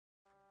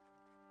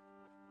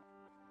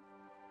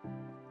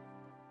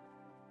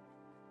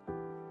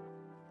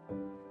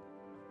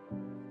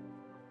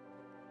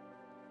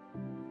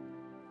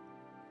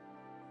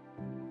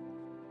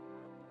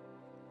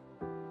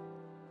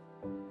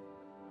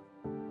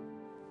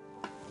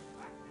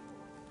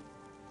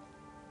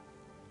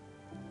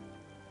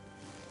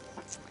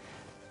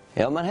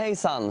Ja men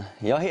hejsan,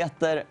 jag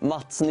heter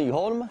Mats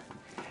Nyholm,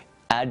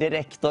 är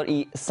direktor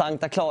i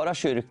Sankta Clara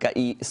kyrka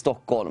i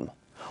Stockholm.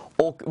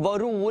 Och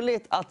vad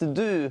roligt att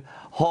du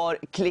har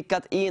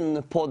klickat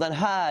in på den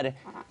här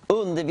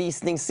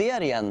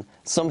undervisningsserien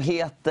som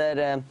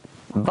heter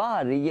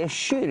Varje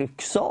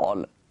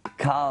kyrksal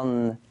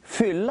kan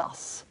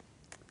fyllas.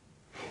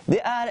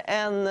 Det är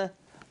en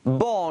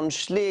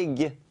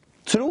barnslig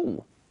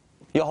tro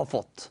jag har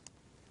fått.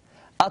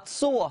 Att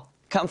så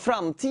kan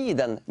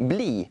framtiden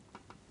bli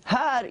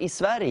här i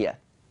Sverige,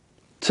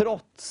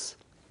 trots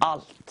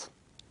allt.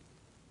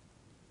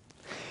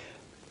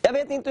 Jag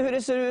vet inte hur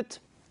det ser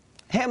ut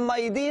hemma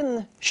i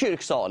din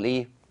kyrksal,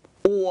 i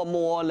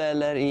Åmål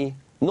eller i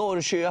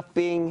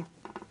Norrköping,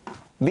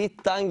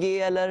 Vittangi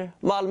eller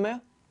Malmö.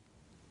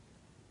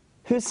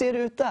 Hur ser det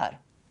ut där?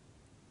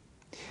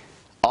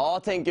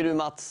 Ja, tänker du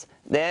Mats,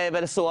 det är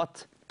väl så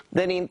att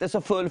den inte är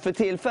så full för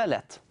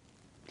tillfället.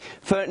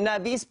 För när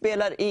vi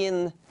spelar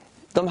in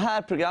de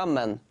här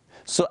programmen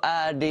så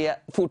är det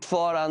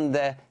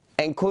fortfarande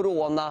en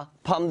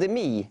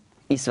coronapandemi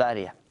i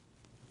Sverige.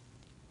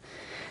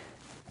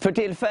 För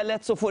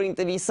tillfället så får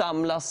inte vi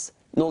samlas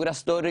några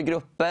större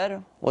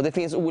grupper och det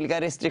finns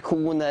olika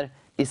restriktioner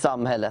i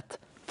samhället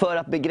för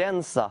att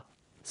begränsa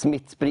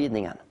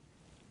smittspridningen.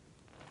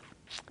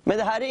 Men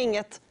det här är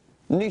inget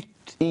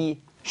nytt i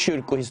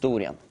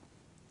kyrkohistorien.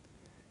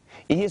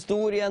 I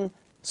historien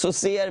så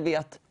ser vi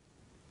att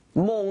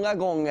många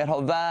gånger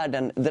har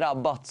världen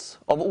drabbats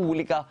av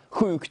olika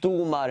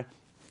sjukdomar,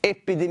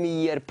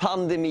 epidemier,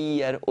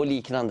 pandemier och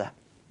liknande.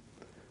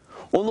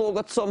 Och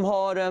något som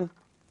har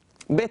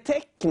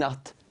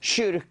betecknat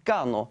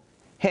kyrkan och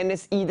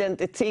hennes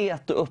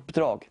identitet och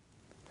uppdrag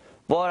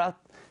var att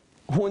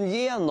hon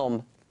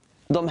genom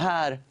de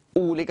här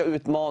olika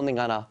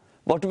utmaningarna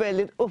varit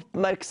väldigt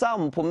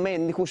uppmärksam på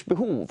människors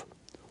behov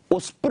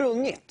och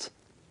sprungit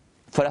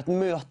för att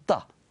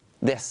möta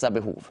dessa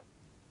behov.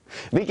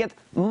 Vilket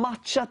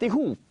matchat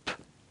ihop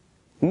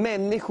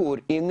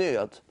människor i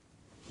nöd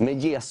med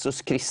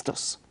Jesus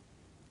Kristus.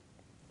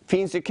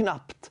 Finns ju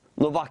knappt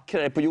något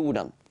vackrare på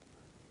jorden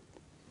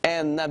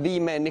än när vi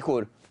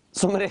människor,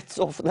 som rätt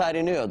så ofta är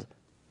i nöd,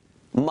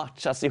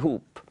 matchas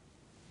ihop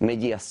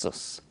med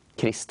Jesus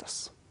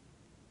Kristus.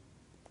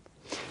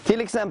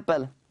 Till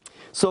exempel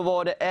så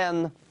var det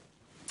en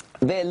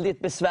väldigt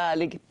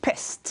besvärlig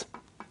pest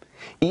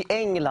i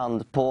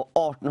England på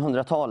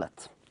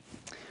 1800-talet.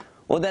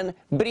 Och den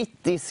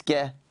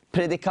brittiske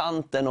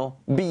predikanten och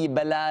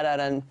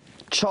bibelläraren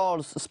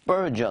Charles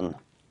Spurgeon,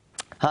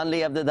 han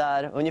levde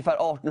där ungefär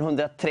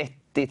 1830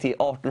 till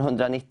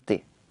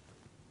 1890.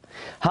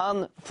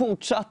 Han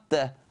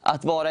fortsatte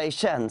att vara i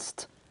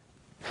tjänst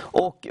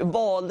och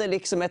valde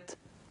liksom ett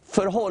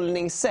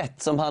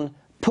förhållningssätt som han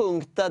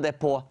punktade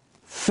på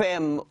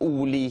 5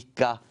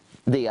 olika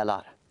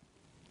delar.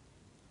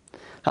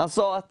 Han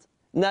sa att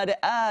när det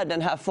är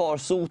den här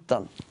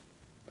farsoten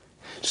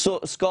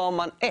så ska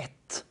man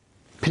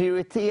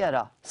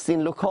prioritera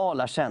sin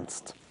lokala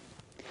tjänst.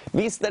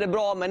 Visst är det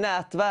bra med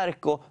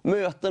nätverk och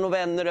möten och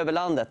vänner över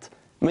landet,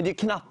 men det är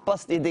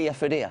knappast idé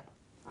för det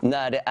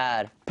när det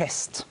är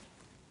pest.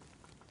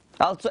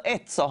 Alltså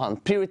 1, sa han,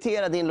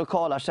 prioritera din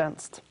lokala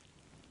tjänst.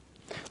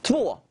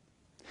 2,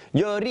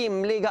 gör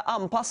rimliga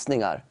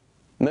anpassningar,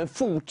 men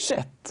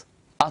fortsätt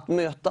att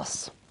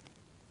mötas.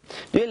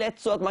 Det är lätt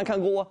så att man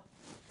kan gå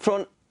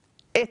från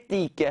ett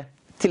dike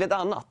till ett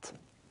annat,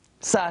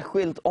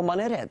 särskilt om man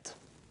är rädd.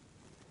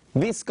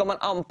 Visst ska man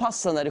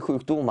anpassa när det är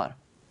sjukdomar,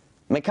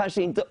 men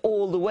kanske inte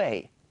all the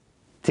way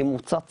till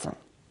motsatsen.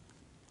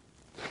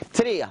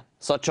 3,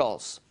 sa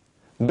Charles,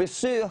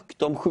 besök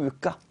de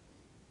sjuka.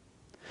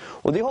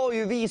 Och det har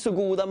ju vi så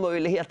goda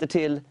möjligheter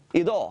till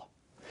idag.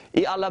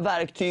 I alla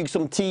verktyg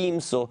som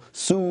Teams och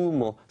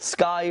Zoom och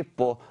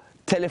Skype och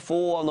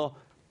telefon. Och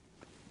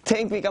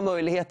tänk vilka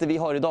möjligheter vi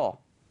har idag.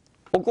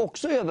 Och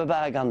också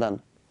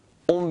överväganden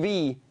om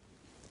vi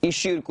i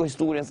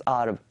kyrkohistoriens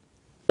arv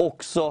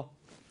också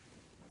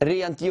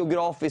rent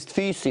geografiskt,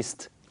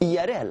 fysiskt,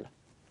 IRL,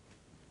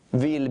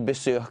 vill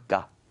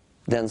besöka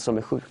den som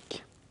är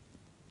sjuk.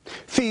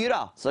 4,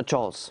 sa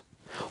Charles,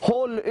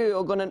 håll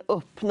ögonen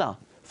öppna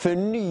för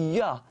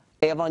nya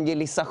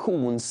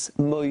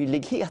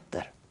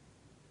evangelisationsmöjligheter.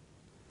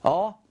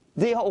 Ja,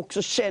 det har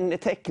också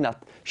kännetecknat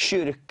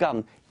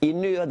kyrkan i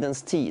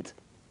nödens tid.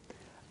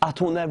 Att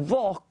hon är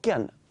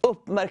vaken,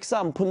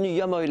 uppmärksam på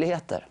nya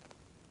möjligheter.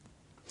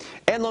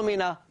 En av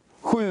mina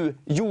 7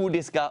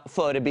 jordiska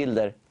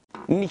förebilder,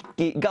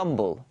 Nicky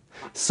Gumbel,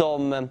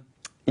 som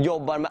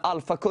jobbar med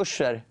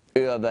alfakurser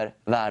över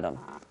världen.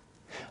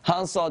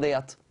 Han sa det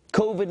att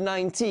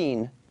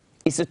COVID-19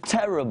 is a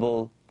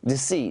terrible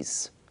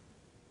disease,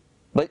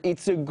 but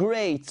it's a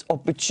great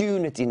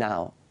opportunity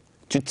now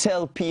to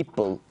tell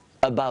people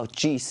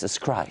about Jesus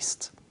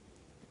Christ.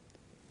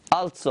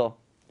 Alltså,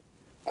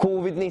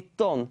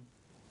 covid-19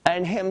 är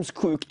en hemsk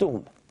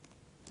sjukdom.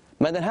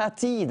 Men den här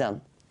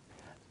tiden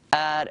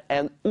är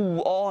en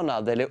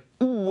oanad eller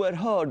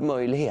oerhörd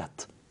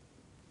möjlighet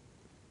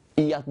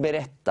i att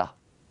berätta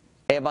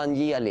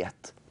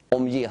evangeliet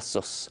om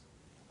Jesus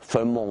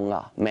för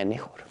många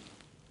människor.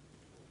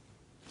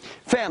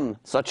 5,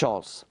 sa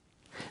Charles.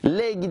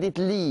 Lägg ditt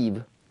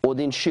liv och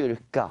din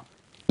kyrka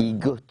i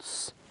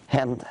Guds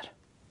händer.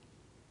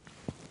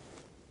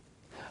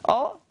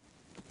 Ja,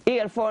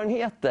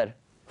 erfarenheter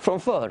från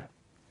förr.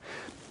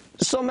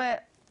 Som är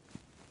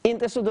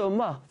inte så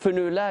dumma för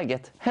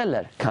nuläget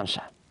heller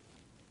kanske.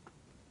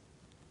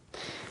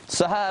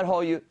 Så här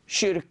har ju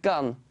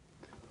kyrkan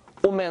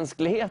och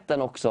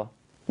mänskligheten också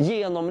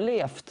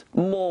genomlevt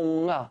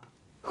många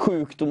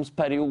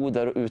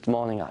sjukdomsperioder och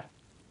utmaningar.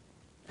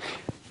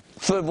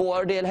 För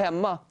vår del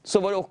hemma så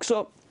var det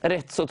också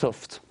rätt så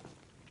tufft.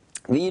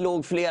 Vi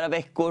låg flera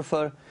veckor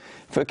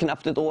för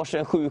knappt ett år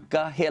sedan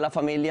sjuka, hela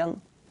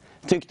familjen.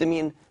 Tyckte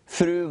min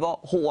fru var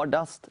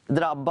hårdast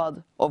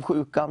drabbad av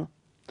sjukan.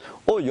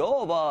 Och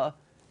jag var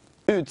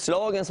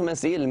utslagen som en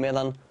sill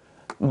medan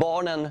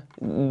barnen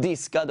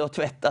diskade och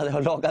tvättade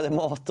och lagade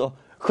mat och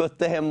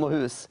skötte hem och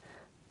hus.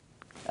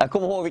 Jag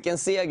kommer ihåg vilken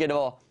seger det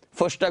var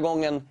första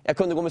gången jag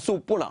kunde gå med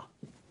soporna.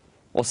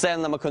 Och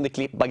sen när man kunde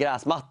klippa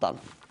gräsmattan,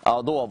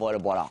 ja då var det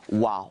bara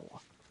wow.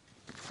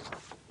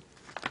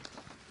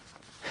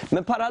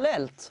 Men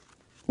parallellt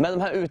med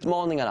de här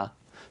utmaningarna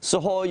så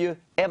har ju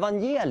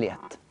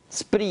evangeliet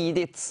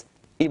spridits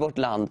i vårt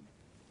land,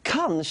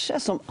 kanske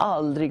som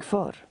aldrig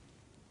förr.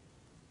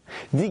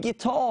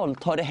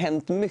 Digitalt har det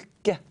hänt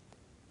mycket.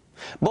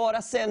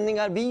 Bara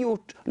sändningar vi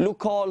gjort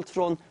lokalt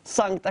från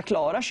Sankta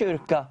Clara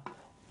kyrka,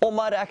 om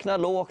man räknar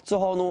lågt så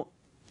har nog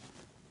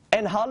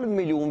 500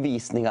 000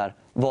 visningar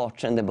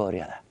vart sedan det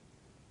började.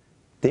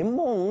 Det är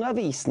många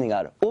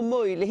visningar och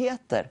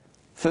möjligheter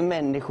för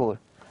människor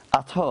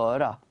att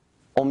höra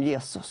om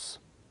Jesus.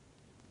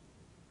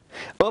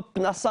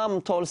 Öppna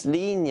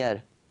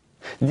samtalslinjer,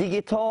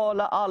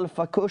 digitala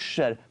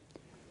alfakurser,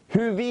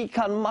 hur vi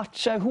kan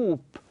matcha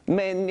ihop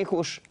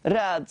människors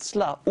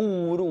rädsla,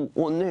 oro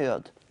och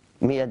nöd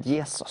med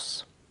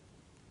Jesus.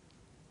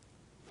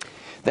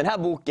 Den här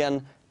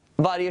boken,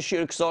 Varje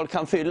kyrksal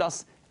kan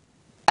fyllas,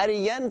 är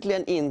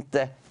egentligen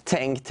inte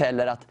tänkt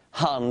heller att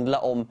handla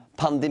om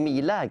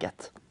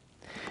pandemiläget.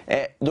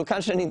 Då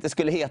kanske den inte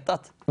skulle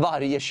hetat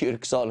Varje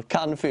kyrksal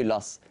kan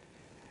fyllas.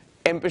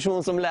 En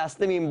person som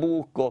läste min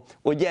bok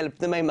och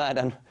hjälpte mig med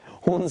den,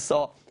 hon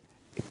sa: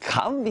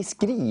 kan vi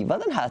skriva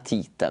den här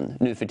titeln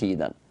nu för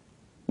tiden?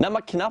 När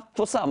man knappt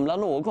får samla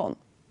någon.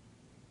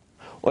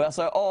 Och jag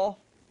sa ja,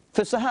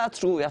 för så här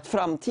tror jag att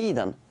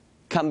framtiden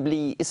kan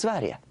bli i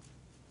Sverige.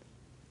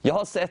 Jag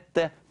har sett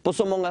det på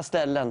så många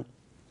ställen.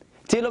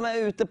 Till och med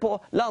ute på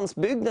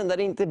landsbygden där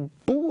det inte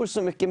bor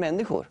så mycket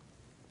människor.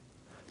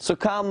 Så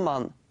kan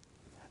man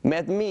med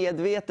ett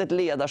medvetet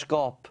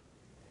ledarskap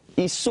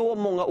i så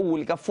många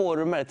olika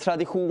former,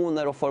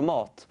 traditioner och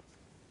format.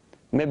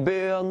 Med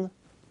bön,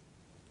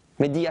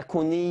 med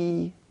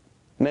diakoni,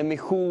 med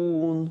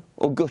mission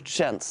och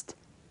gudstjänst.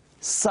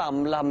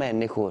 Samla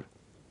människor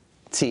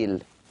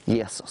till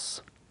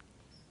Jesus.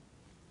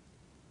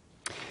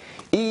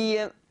 I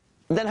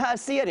den här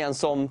serien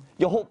som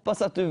jag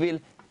hoppas att du vill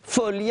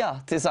följa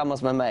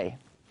tillsammans med mig,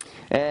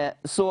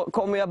 så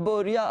kommer jag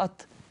börja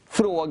att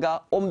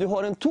fråga om du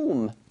har en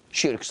tom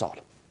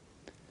kyrksal.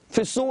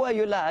 För så är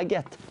ju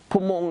läget på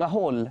många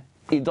håll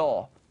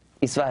idag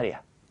i Sverige.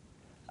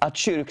 Att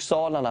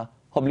kyrksalarna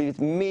har blivit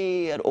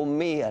mer och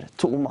mer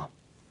tomma.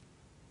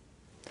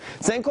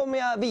 Sen kommer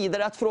jag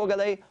vidare att fråga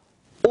dig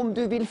om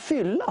du vill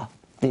fylla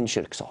din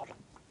kyrksal.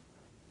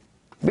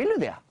 Vill du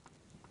det?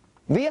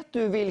 Vet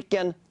du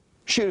vilken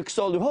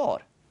kyrksal du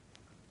har?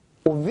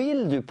 Och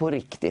vill du på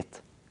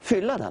riktigt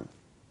fylla den?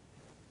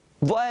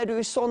 Vad är du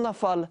i sådana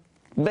fall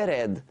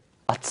beredd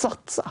att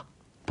satsa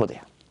på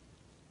det?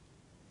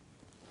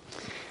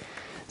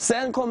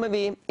 Sen kommer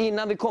vi,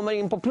 innan vi kommer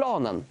in på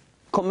planen,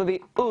 kommer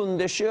vi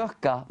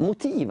undersöka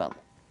motiven.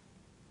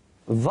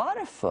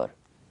 Varför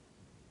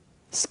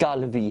ska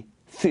vi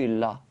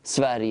fylla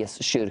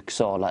Sveriges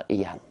kyrksalar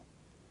igen?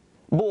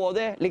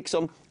 Både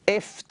liksom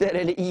efter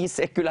eller i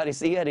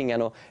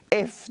sekulariseringen och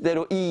efter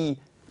och i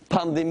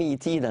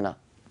pandemitiderna.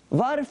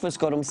 Varför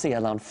ska de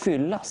sedan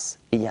fyllas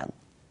igen?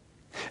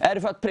 Är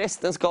det för att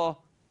prästen ska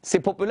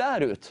se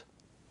populär ut?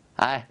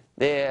 Nej,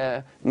 det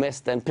är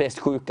mest en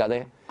prästsjuka.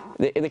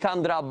 Det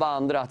kan drabba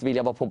andra att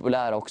vilja vara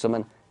populära också,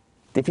 men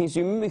det finns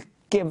ju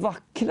mycket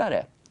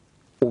vackrare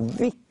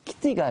och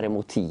viktigare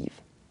motiv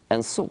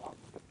än så.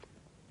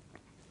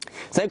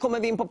 Sen kommer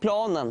vi in på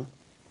planen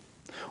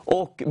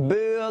och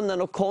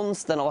bönen och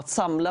konsten av att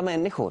samla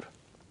människor.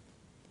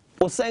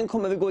 Och sen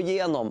kommer vi gå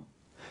igenom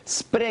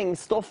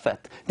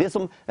sprängstoffet, det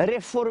som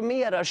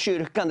reformerar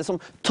kyrkan, det som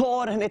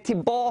tar henne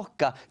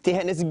tillbaka till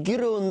hennes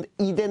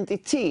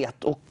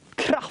grundidentitet och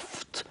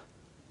kraft,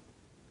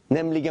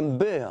 nämligen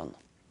bön.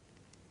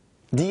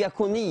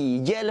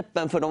 Diakoni,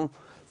 hjälpen för de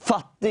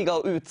fattiga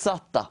och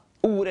utsatta,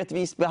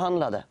 orättvist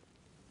behandlade.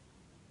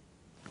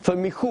 För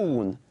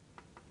mission,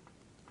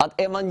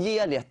 att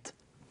evangeliet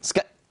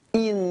ska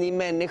in i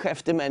människa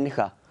efter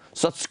människa,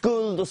 så att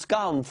skuld och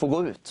skam får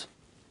gå ut.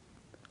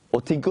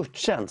 Och till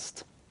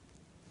gudstjänst,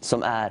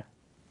 som är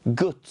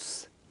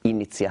Guds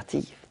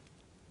initiativ.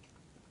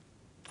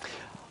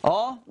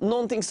 Ja,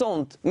 någonting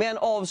sånt med en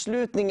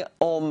avslutning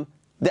om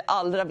det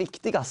allra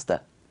viktigaste.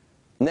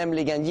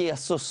 nämligen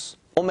Jesus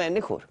och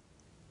människor.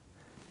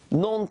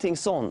 Någonting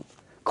sånt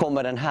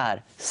kommer den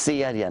här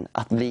serien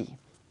att bli.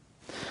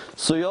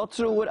 Så jag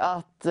tror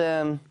att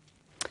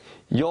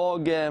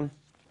jag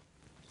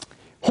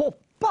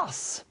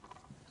hoppas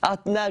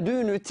att när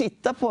du nu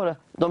tittar på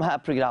de här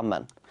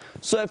programmen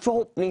så är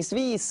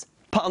förhoppningsvis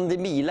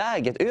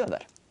pandemiläget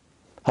över.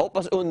 Jag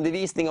hoppas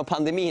undervisning om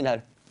pandemin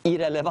är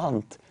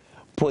irrelevant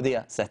på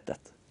det sättet.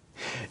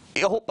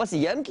 Jag hoppas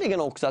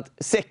egentligen också att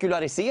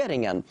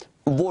sekulariseringen,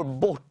 vår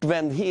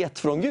bortvändhet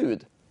från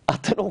Gud,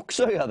 att den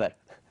också är över.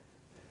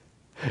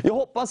 Jag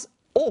hoppas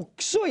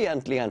också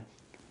egentligen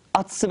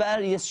att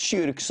Sveriges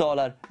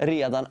kyrksalar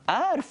redan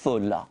är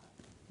fulla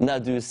när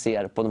du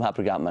ser på de här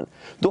programmen.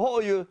 Då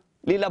har ju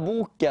lilla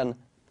boken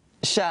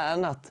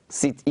tjänat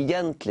sitt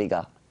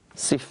egentliga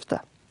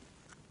syfte.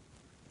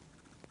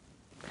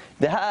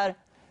 Det här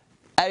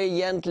är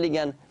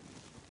egentligen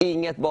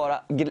inget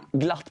bara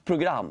glatt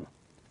program.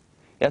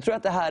 Jag tror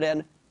att det här är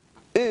en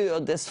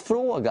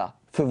ödesfråga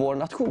för vår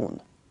nation.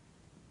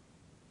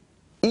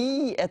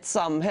 I ett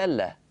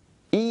samhälle,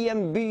 i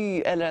en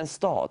by eller en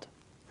stad,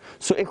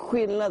 så är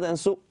skillnaden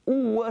så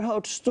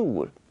oerhört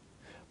stor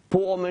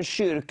på om en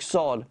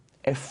kyrksal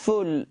är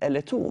full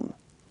eller tom.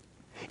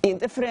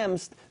 Inte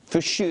främst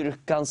för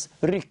kyrkans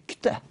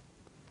rykte,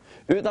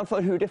 utan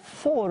för hur det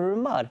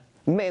formar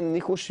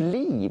människors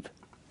liv,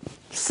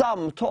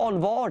 samtal,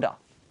 vardag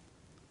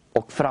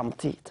och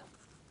framtid.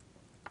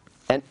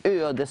 En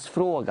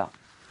ödesfråga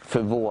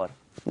för vår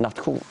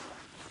nation.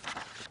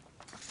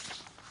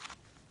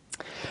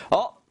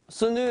 Ja,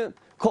 så nu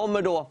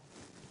kommer då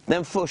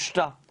den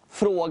första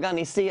frågan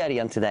i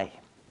serien till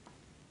dig.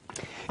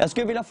 Jag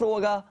skulle vilja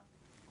fråga,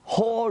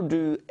 har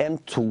du en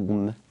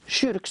tom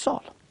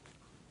kyrksal?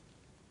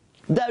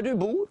 Där du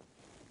bor,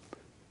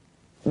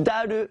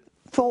 där du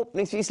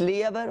förhoppningsvis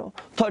lever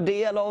och tar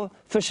del av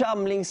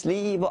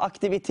församlingsliv och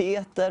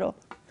aktiviteter och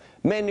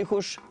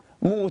människors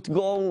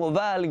motgång och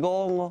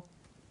välgång, och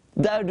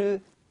där du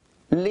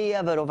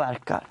lever och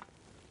verkar.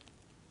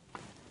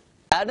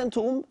 Är den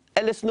tom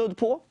eller snudd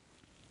på?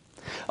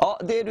 Ja,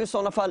 det är du i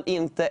sådana fall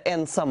inte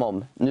ensam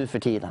om nu för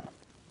tiden.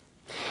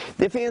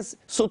 Det finns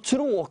så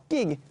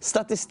tråkig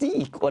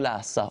statistik att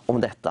läsa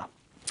om detta.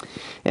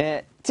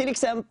 Till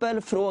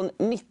exempel från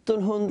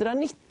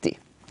 1990.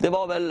 Det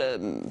var väl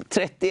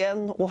 31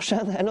 år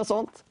sedan eller något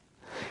sånt.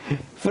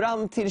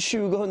 Fram till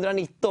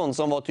 2019,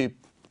 som var typ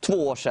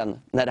 2 år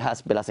sedan när det här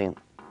spelas in,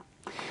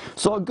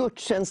 så har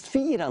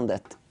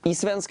gudstjänstfirandet i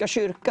Svenska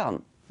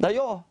kyrkan, där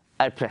jag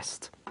är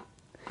präst,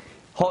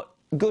 har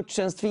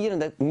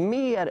gudstjänstfirandet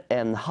mer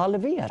än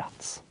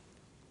halverats.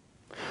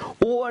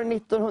 År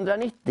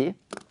 1990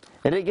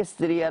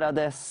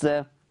 registrerades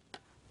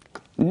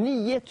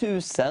 9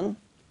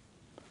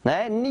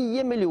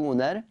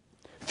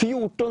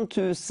 14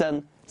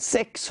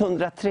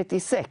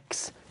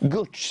 636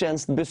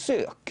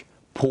 gudstjänstbesök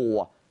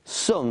på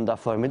söndag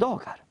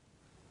förmiddagar.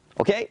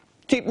 Okej?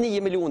 Typ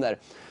 9 miljoner.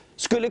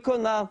 Skulle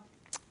kunna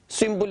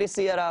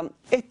symbolisera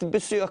ett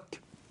besök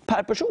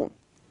per person.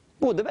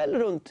 Bodde väl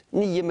runt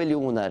 9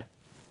 miljoner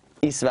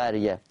i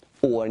Sverige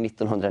år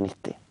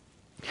 1990.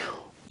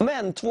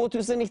 Men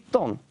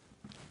 2019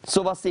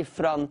 så var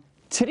siffran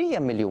 3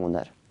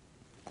 miljoner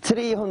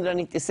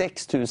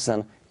 396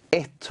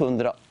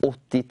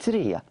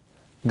 183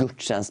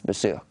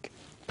 gudstjänstbesök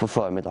på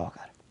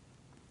förmiddagar.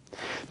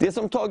 Det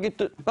som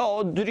tagit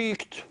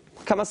drygt,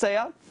 kan man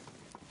säga,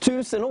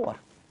 1000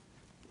 år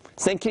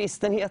sedan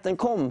kristenheten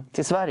kom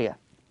till Sverige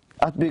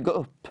att bygga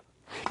upp,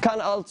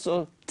 kan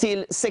alltså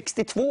till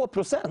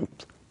 62%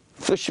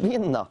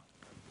 försvinna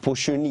på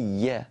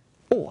 29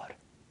 år.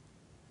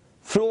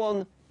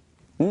 Från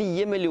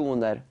 9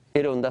 miljoner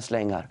i runda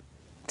slängar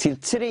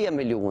till 3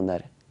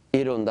 miljoner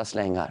i runda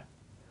slängar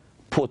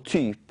på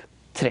typ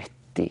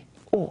 30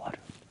 år.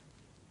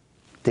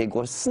 Det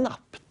går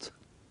snabbt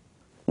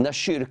när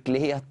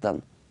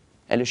kyrkligheten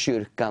eller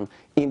kyrkan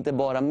inte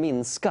bara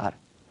minskar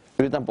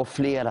utan på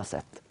flera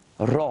sätt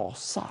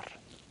rasar.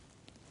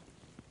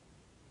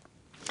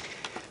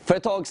 För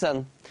ett tag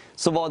sedan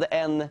så var det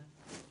en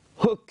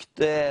högt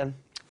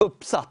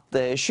uppsatt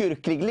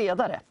kyrklig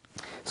ledare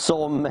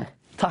som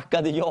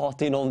tackade ja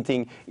till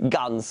någonting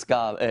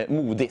ganska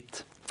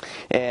modigt.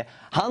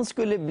 Han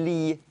skulle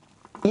bli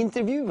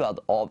intervjuad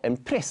av en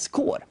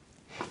presskår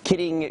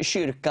kring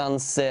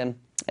kyrkans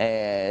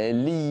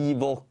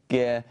liv och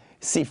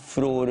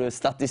siffror,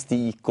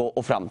 statistik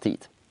och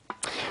framtid.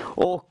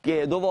 Och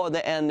då var det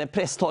en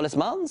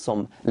presstalesman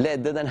som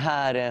ledde den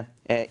här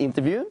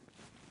intervjun.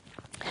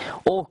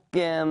 Och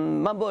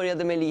man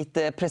började med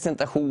lite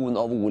presentation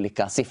av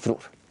olika siffror.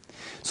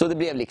 Så det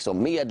blev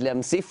liksom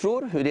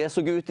medlemssiffror, hur det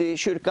såg ut i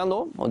kyrkan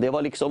då. Och det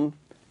var liksom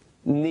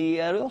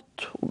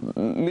neråt,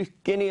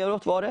 mycket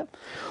neråt var det.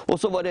 Och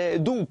så var det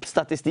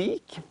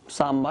dopstatistik,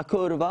 samma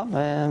kurva.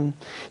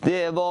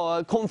 Det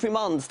var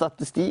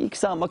konfirmandstatistik,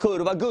 samma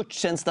kurva.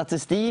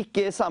 Gudstjänststatistik,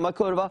 samma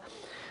kurva.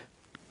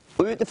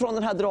 Och utifrån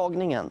den här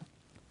dragningen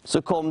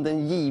så kom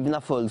den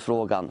givna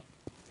följdfrågan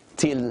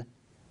till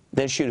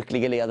den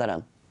kyrkliga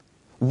ledaren.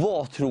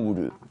 Vad tror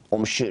du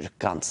om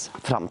kyrkans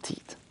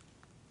framtid?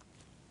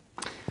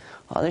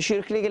 Ja, den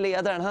kyrkliga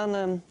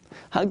ledaren,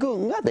 han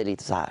gungade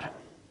lite så här.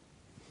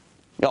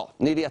 Ja,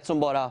 ni vet som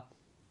bara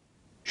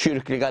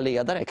kyrkliga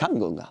ledare kan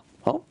gunga.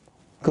 Ja,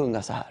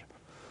 gunga så här.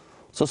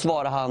 Så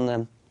svarar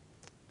han,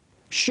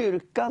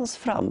 kyrkans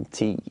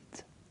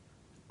framtid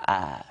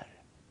är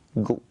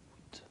god.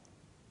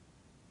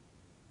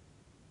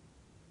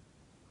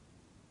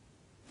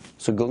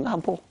 Så gungar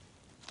han på.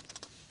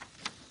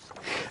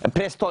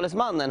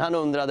 Prästtalesmannen, han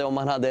undrade om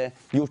han hade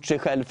gjort sig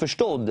själv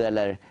förstådd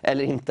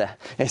eller inte.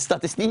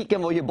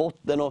 Statistiken var ju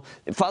botten och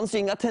det fanns ju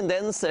inga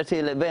tendenser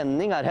till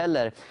vändningar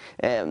heller.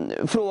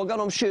 Frågan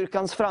om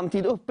kyrkans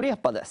framtid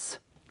upprepades.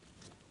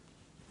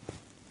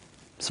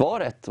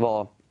 Svaret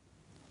var,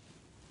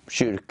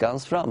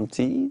 kyrkans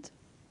framtid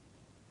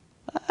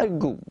är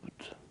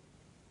god.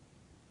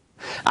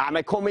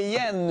 Men kom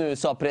igen nu,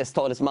 sa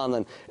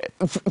prästtalesmannen.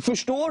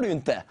 Förstår du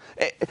inte?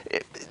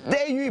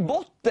 Det är ju i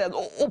botten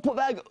och på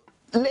väg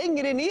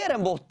längre ner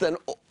än botten,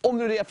 om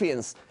nu det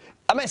finns.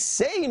 Men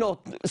säg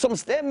något som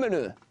stämmer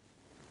nu.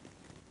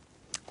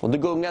 Och då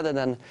gungade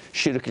den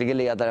kyrkliga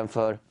ledaren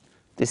för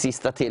det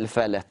sista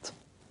tillfället,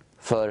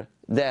 för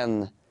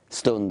den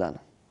stunden.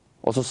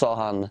 Och så sa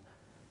han,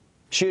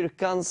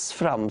 kyrkans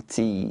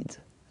framtid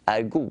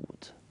är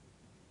god,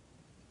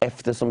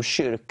 eftersom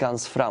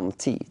kyrkans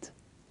framtid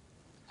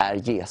är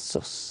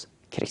Jesus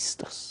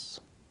Kristus.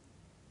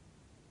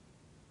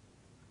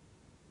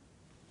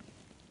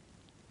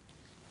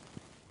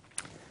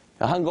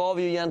 Ja, han gav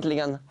ju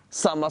egentligen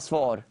samma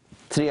svar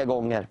 3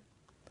 gånger.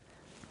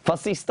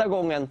 Fast sista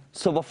gången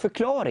så var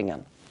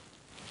förklaringen,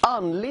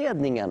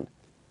 anledningen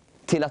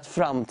till att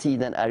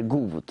framtiden är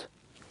god,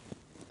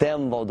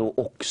 den var då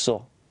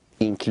också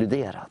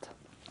inkluderad.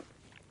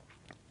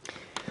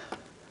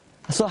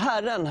 Så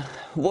Herren,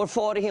 vår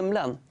far i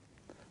himlen,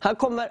 han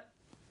kommer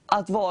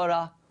att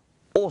vara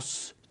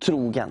oss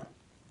trogen.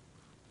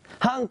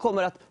 Han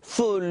kommer att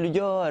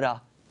fullgöra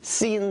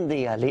sin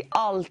del i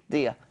allt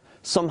det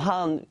som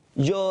han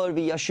gör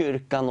via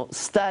kyrkan och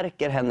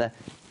stärker henne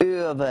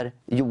över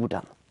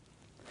jorden.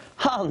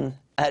 Han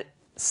är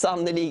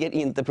sannoliken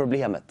inte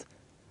problemet,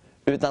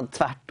 utan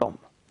tvärtom.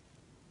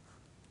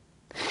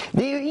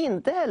 Det är ju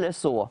inte heller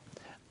så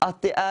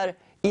att det är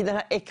i den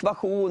här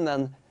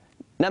ekvationen,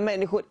 när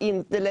människor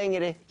inte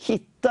längre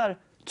hittar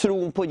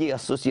tron på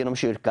Jesus genom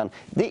kyrkan.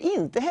 Det är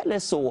inte heller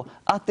så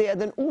att det är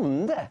den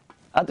onde,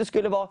 att det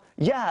skulle vara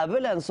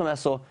djävulen som är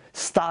så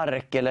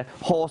stark eller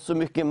har så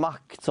mycket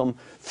makt som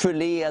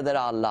förleder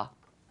alla.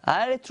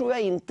 Nej, det tror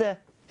jag inte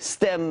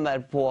stämmer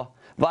på,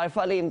 i varje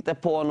fall inte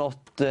på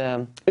något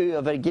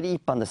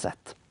övergripande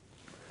sätt.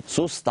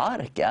 Så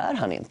stark är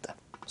han inte.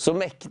 Så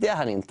mäktig är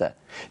han inte.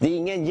 Det är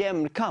ingen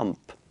jämn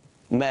kamp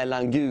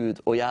mellan Gud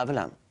och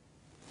djävulen.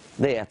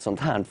 Det är ett sånt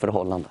här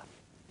förhållande.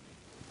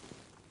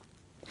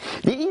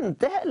 Det är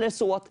inte heller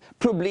så att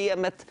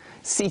problemet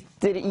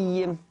sitter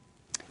i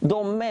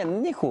de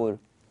människor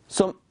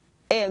som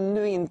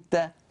ännu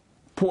inte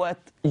på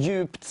ett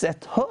djupt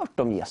sätt hört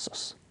om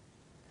Jesus.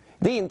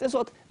 Det är inte så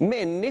att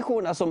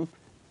människorna som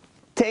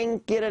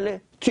tänker eller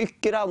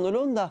tycker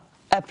annorlunda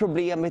är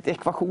problemet i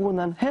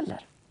ekvationen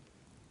heller.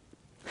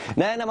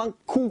 Nej, när man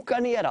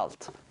kokar ner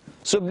allt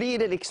så blir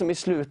det liksom i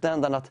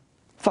slutändan att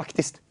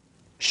faktiskt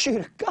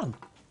kyrkan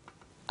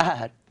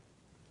är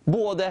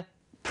både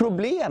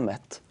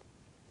problemet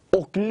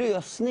och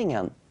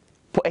lösningen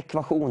på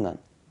ekvationen.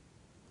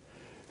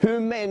 Hur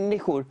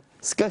människor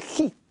ska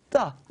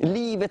hitta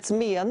livets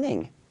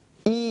mening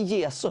i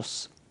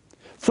Jesus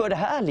för det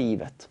här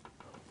livet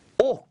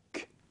och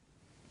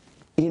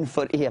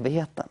inför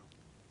evigheten.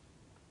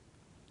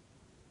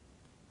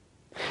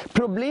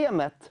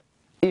 Problemet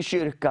i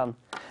kyrkan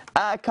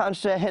är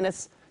kanske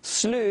hennes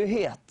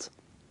slöhet,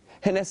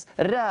 hennes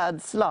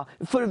rädsla,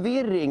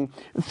 förvirring,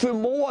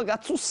 förmåga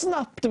att så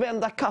snabbt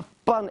vända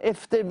kappan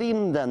efter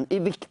vinden i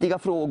viktiga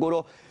frågor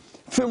och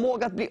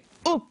förmåga att bli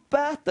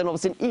uppäten av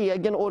sin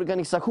egen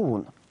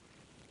organisation.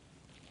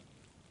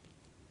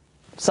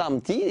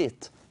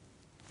 Samtidigt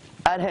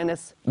är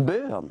hennes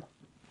bön,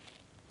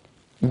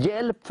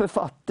 hjälp för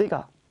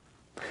fattiga,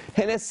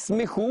 hennes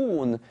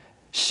mission,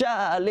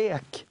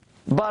 kärlek,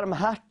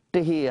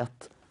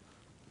 barmhärtighet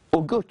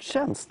och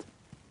gudstjänst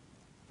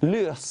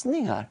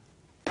lösningar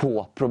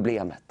på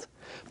problemet.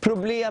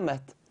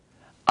 Problemet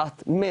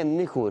att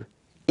människor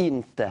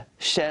inte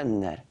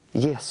känner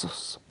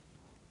Jesus.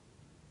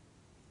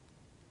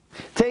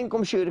 Tänk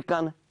om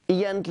kyrkan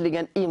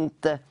egentligen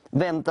inte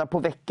väntar på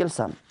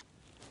väckelsen,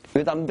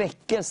 utan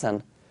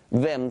väckelsen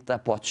väntar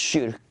på att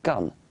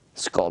kyrkan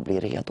ska bli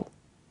redo.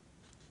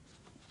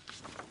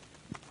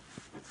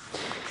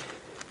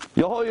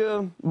 Jag har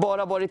ju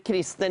bara varit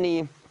kristen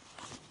i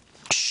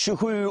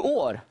 27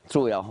 år,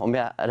 tror jag, om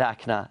jag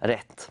räknar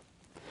rätt.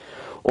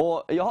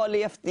 Och jag har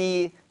levt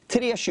i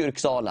 3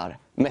 kyrksalar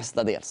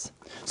mestadels.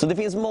 Så det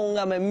finns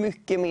många med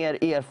mycket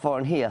mer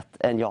erfarenhet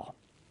än jag.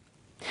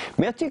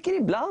 Men jag tycker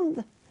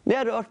ibland, när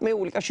jag rört mig i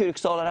olika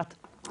kyrksalar, att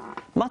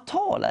man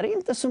talar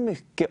inte så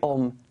mycket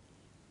om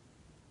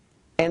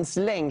ens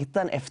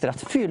längtan efter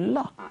att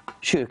fylla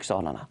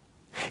kyrksalarna.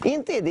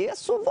 Inte är det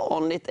så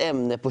vanligt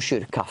ämne på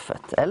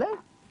kyrkkaffet, eller?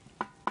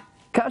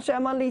 Kanske är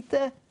man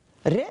lite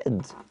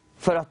rädd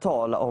för att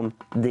tala om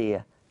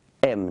det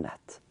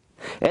ämnet.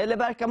 Eller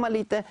verkar man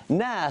lite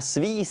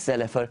näsvis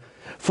eller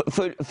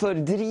för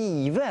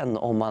driven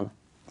om man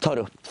tar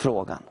upp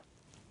frågan.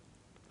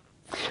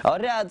 Ja,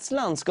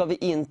 rädslan ska vi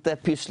inte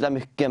pyssla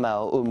mycket med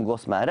och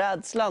umgås med.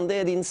 Rädslan, det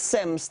är din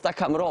sämsta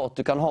kamrat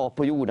du kan ha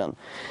på jorden.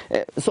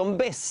 Som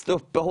bäst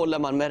uppehåller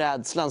man med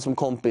rädslan som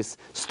kompis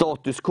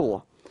status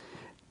quo.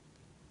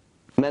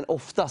 Men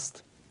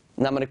oftast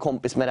när man är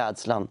kompis med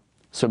rädslan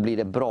så blir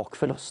det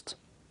brakförlust.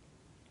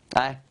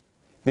 Nej,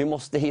 vi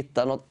måste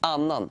hitta någon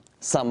annan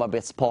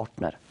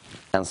samarbetspartner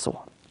än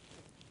så.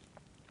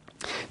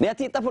 När jag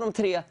tittar på de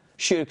 3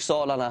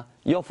 kyrksalarna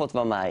jag fått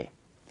vara med i,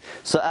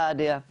 så är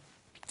det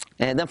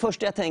den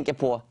första jag tänker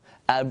på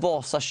är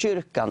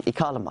Vasakyrkan i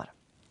Kalmar.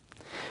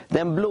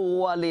 Den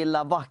blåa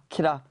lilla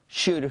vackra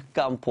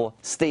kyrkan på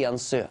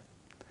Stensö.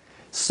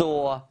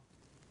 Så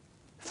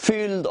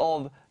fylld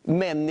av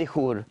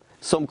människor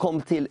som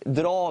kom till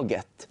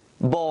draget,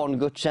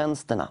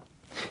 barngudstjänsterna,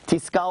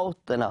 till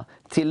scouterna,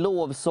 till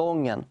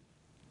lovsången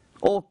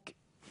och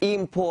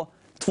in på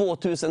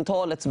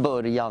 2000-talets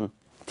början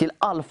till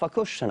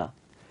alfakurserna.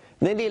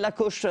 Den lilla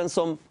kursen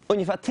som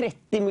ungefär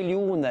 30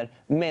 miljoner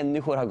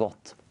människor har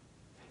gått.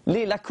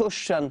 Lilla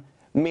kursen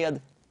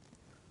med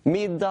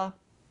middag,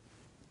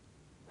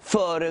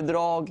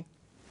 föredrag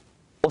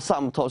och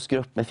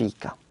samtalsgrupp med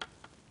fika.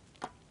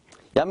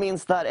 Jag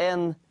minns där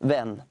en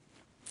vän.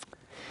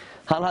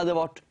 Han hade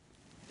varit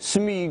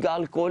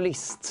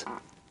smygalkoholist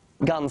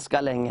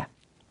ganska länge.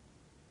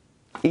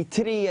 I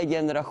 3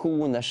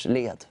 generationers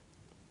led.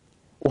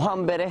 Och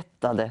han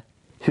berättade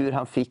hur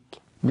han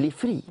fick bli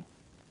fri.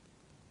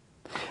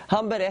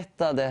 Han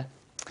berättade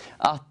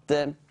att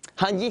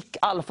han gick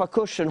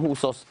alfakursen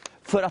hos oss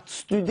för att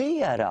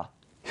studera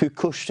hur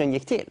kursen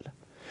gick till.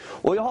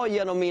 Och jag har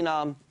genom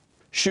mina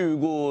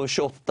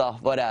 20-28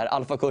 vad det är,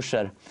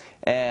 alfakurser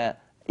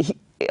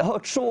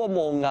hört så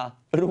många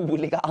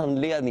roliga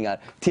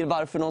anledningar till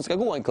varför någon ska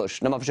gå en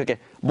kurs. När man försöker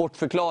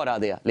bortförklara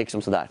det,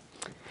 liksom sådär.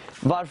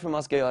 Varför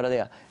man ska göra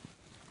det.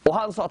 Och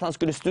han sa att han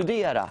skulle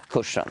studera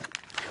kursen.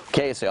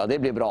 Okej, så jag, det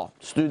blir bra.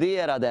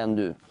 Studera den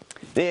du.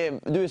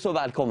 Du är så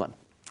välkommen.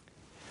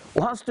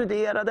 Och han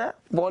studerade,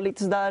 var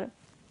lite sådär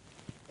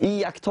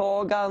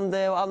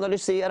iakttagande och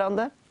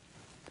analyserande.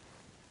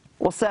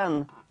 Och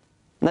sen,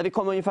 när vi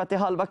kom ungefär till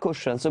halva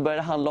kursen, så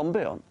började det handla om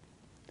bön.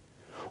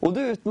 Och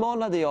då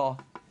utmanade jag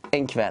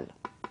en kväll.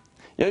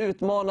 Jag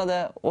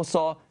utmanade och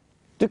sa,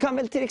 du kan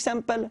väl till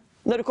exempel,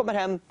 när du kommer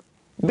hem,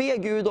 be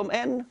Gud om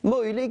en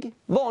möjlig,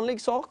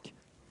 vanlig sak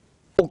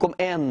och om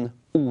en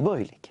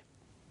omöjlig.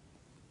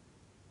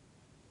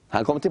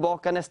 Han kom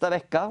tillbaka nästa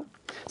vecka,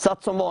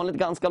 satt som vanligt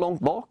ganska långt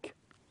bak,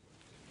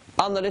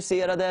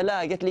 analyserade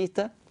läget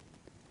lite.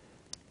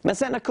 Men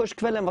sen när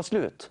kurskvällen var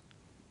slut,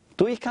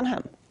 då gick han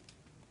hem.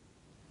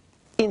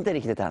 Inte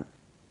riktigt hem.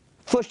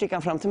 Först gick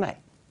han fram till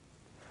mig.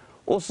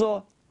 Och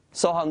så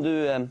sa han,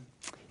 du,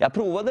 jag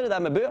provade det där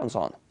med bön,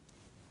 sa han.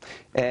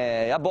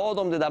 Jag bad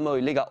om det där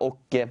möjliga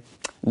och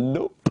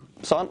nope,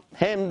 sa han.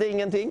 Hände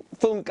ingenting,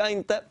 funkar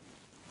inte.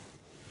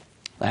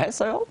 Nej,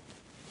 sa jag.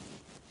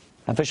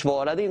 Jag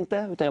försvarade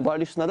inte, utan jag bara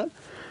lyssnade.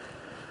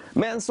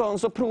 Men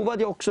så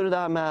provade jag också det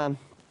där med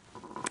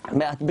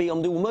att be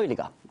om det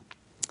omöjliga.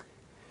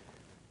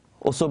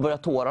 Och så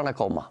började tårarna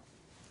komma.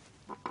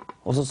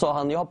 Och så sa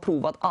han, jag har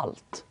provat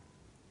allt.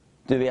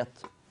 Du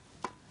vet,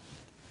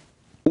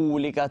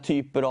 olika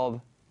typer av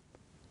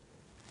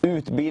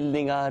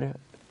utbildningar,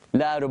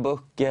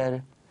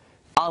 läroböcker,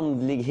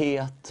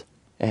 andlighet,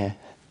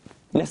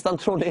 nästan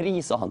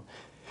trolleri, sa han.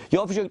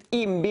 Jag har försökt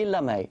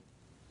inbilla mig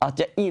att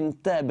jag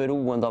inte är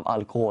beroende av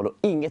alkohol och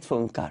inget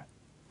funkar.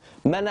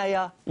 Men när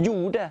jag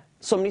gjorde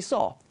som ni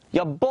sa,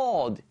 jag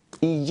bad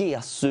i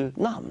Jesu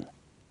namn,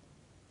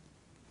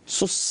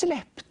 så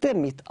släppte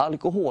mitt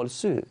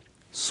alkoholsug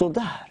så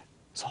där,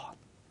 sa han.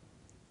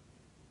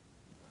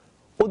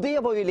 Och det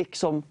var ju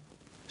liksom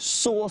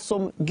så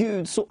som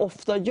Gud så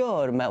ofta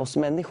gör med oss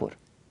människor.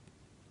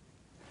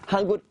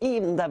 Han går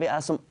in där vi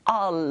är som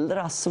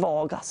allra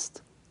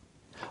svagast.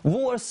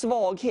 Vår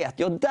svaghet,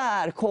 ja,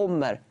 där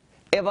kommer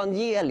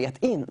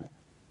evangeliet in.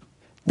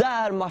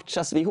 Där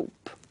matchas vi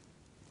ihop.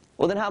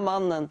 Och den här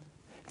mannen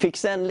fick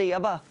sen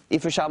leva i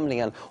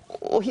församlingen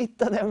och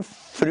hittade en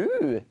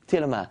fru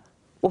till och med.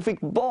 Och fick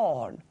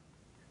barn.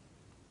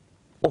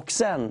 Och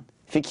sen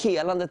fick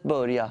helandet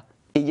börja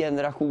i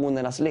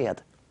generationernas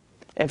led.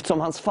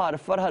 Eftersom hans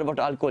farfar hade varit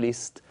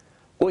alkoholist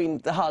och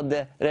inte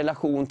hade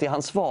relation till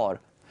hans far.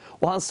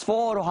 Och hans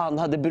far och han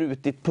hade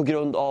brutit på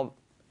grund av,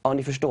 ja,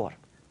 ni förstår.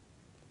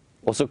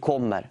 Och så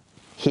kommer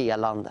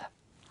helande.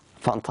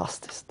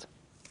 Fantastiskt.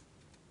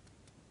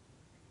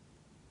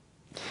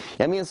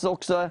 Jag minns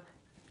också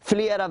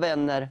flera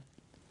vänner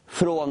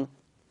från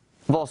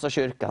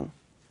Vasakyrkan.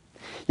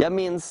 Jag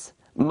minns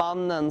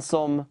mannen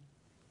som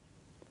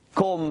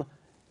kom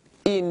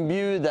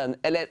inbjuden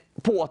eller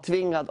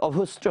påtvingad av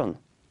hustrun.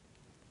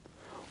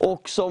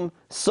 Och som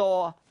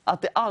sa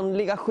att det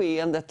andliga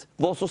skeendet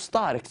var så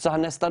starkt så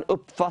han nästan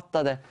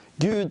uppfattade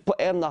Gud på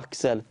en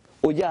axel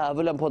och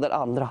djävulen på den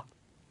andra.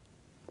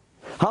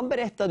 Han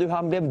berättade hur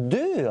han blev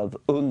döv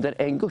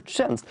under en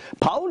gudstjänst.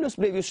 Paulus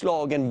blev ju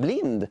slagen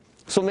blind,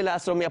 som vi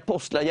läser om i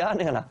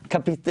Apostlagärningarna,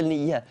 kapitel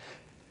 9.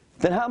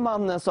 Den här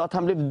mannen sa att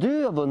han blev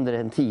döv under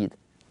en tid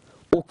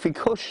och fick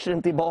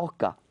hörseln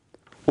tillbaka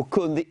och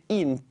kunde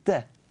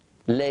inte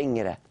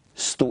längre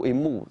stå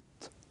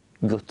emot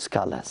Guds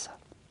kallelse.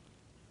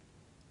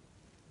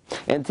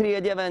 En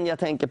tredje vän jag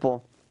tänker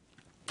på,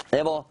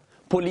 det var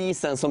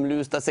polisen som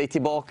lustade sig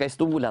tillbaka i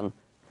stolen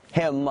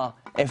hemma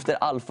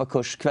efter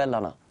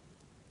alfakurskvällarna.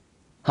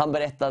 Han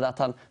berättade att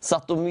han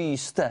satt och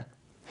myste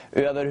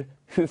över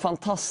hur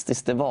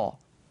fantastiskt det var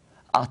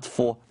att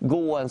få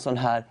gå en sån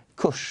här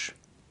kurs,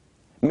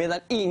 medan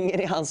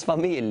ingen i hans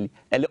familj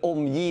eller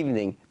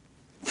omgivning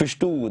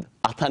förstod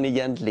att han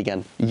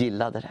egentligen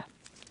gillade det.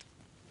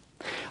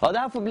 Ja, det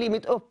här får bli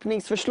mitt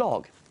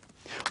öppningsförslag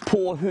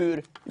på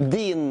hur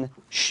din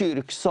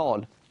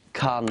kyrksal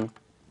kan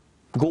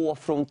gå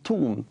från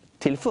tom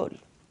till full.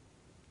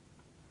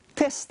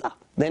 Testa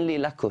den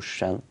lilla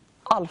kursen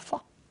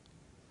Alfa.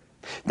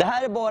 Det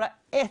här är bara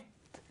ett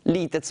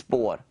litet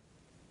spår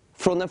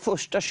från den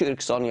första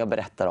kyrksalen jag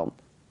berättar om,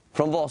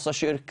 från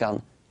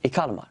Vasakyrkan i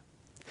Kalmar.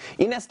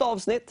 I nästa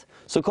avsnitt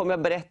så kommer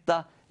jag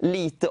berätta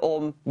lite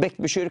om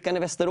Bäckbykyrkan i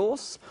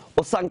Västerås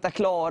och Sankta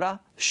Clara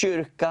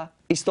kyrka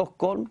i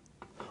Stockholm.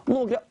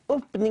 Några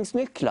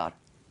öppningsnycklar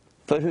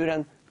för hur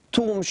en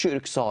tom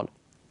kyrksal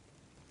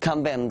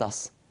kan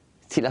vändas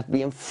till att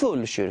bli en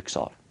full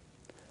kyrksal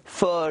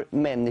för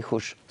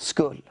människors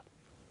skull.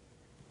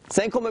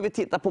 Sen kommer vi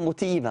titta på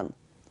motiven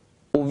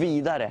och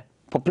vidare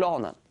på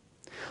planen.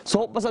 Så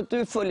hoppas att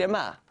du följer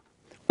med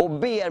och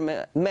ber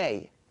med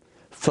mig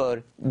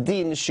för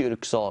din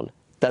kyrksal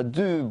där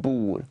du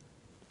bor,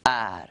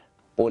 är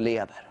och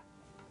lever.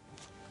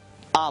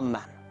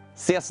 Amen.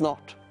 Ses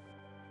snart.